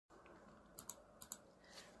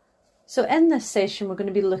So in this session, we're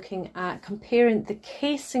going to be looking at comparing the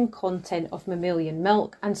casein content of mammalian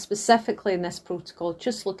milk, and specifically in this protocol,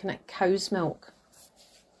 just looking at cow's milk.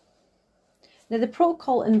 Now the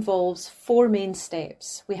protocol involves 4 main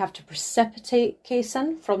steps. We have to precipitate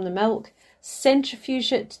casein from the milk,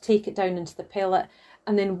 centrifuge it to take it down into the pellet,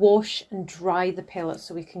 and then wash and dry the pellet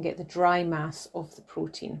so we can get the dry mass of the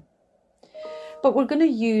protein. But we're going to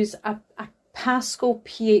use a Pascal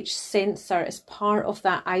pH sensor as part of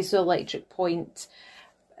that isoelectric point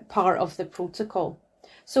part of the protocol.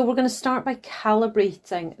 So we're going to start by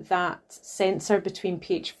calibrating that sensor between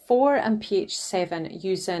pH 4 and pH 7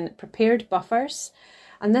 using prepared buffers,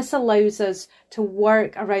 and this allows us to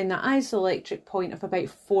work around that isoelectric point of about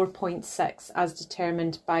 4.6 as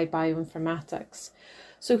determined by bioinformatics.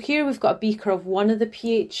 So here we've got a beaker of one of the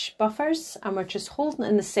pH buffers, and we're just holding it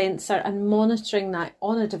in the sensor and monitoring that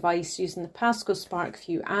on a device using the Pascal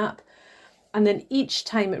SparkView app. And then each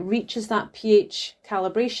time it reaches that pH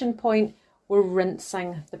calibration point, we're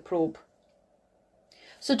rinsing the probe.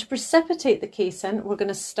 So to precipitate the casein, we're going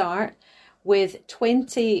to start with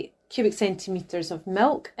 20 cubic centimetres of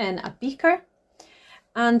milk in a beaker.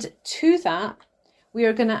 And to that, we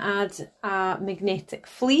are going to add a magnetic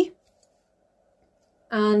flea.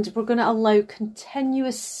 And we're going to allow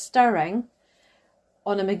continuous stirring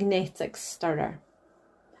on a magnetic stirrer.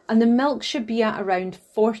 And the milk should be at around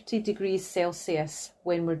 40 degrees Celsius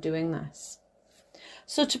when we're doing this.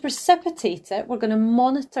 So to precipitate it, we're going to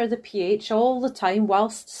monitor the pH all the time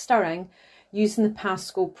whilst stirring using the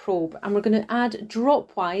Pascal probe. And we're going to add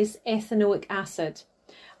dropwise ethanoic acid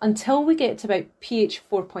until we get to about pH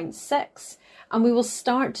 4.6. And we will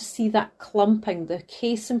start to see that clumping, the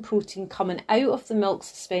casein protein coming out of the milk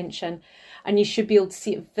suspension, and you should be able to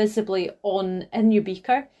see it visibly in your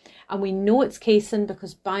beaker. And we know it's casein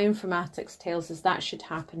because bioinformatics tells us that should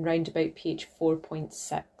happen round about pH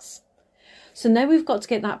 4.6. So now we've got to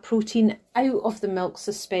get that protein out of the milk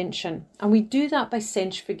suspension, and we do that by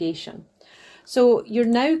centrifugation. So you're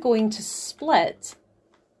now going to split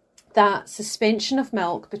that suspension of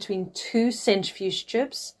milk between 2 centrifuge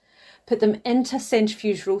tubes, put them into a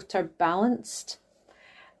centrifuge rotor balanced,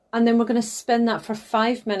 and then we're going to spin that for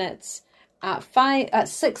 5 minutes at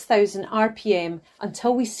 6,000 RPM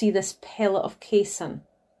until we see this pellet of casein.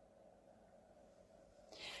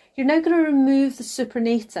 You're now going to remove the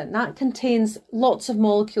supernatant. That contains lots of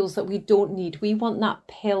molecules that we don't need. We want that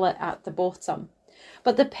pellet at the bottom.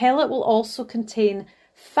 But the pellet will also contain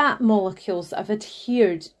fat molecules that have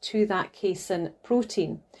adhered to that casein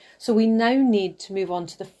protein. So we now need to move on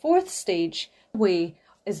to the 4th stage, weigh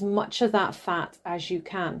as much of that fat as you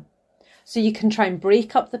can. So you can try and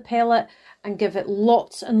break up the pellet and give it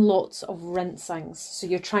lots and lots of rinsings. So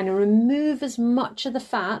you're trying to remove as much of the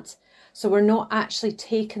fat so we're not actually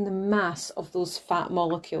taking the mass of those fat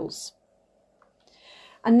molecules.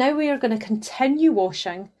 And now we are going to continue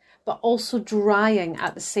washing but also drying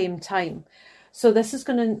at the same time. So this is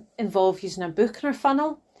going to involve using a Buchner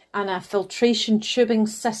funnel and a filtration tubing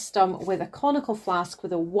system with a conical flask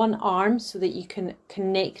with a 1 arm so that you can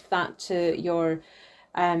connect that to your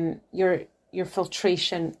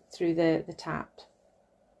filtration through the tap.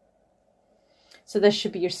 So this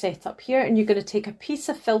should be your setup here, and you're going to take a piece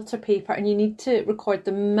of filter paper and you need to record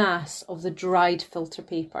the mass of the dried filter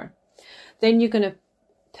paper. Then you're going to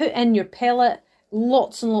put in your pellet,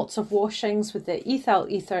 lots and lots of washings with the ethyl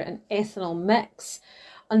ether and ethanol mix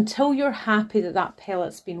until you're happy that that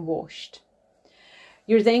pellet's been washed.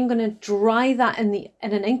 You're then going to dry that in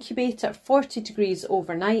an incubator at 40 degrees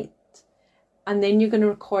overnight, and then you're going to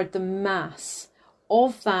record the mass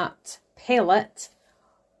of that pellet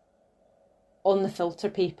on the filter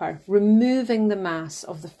paper, removing the mass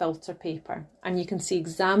of the filter paper, and you can see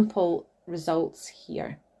example results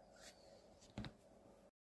here.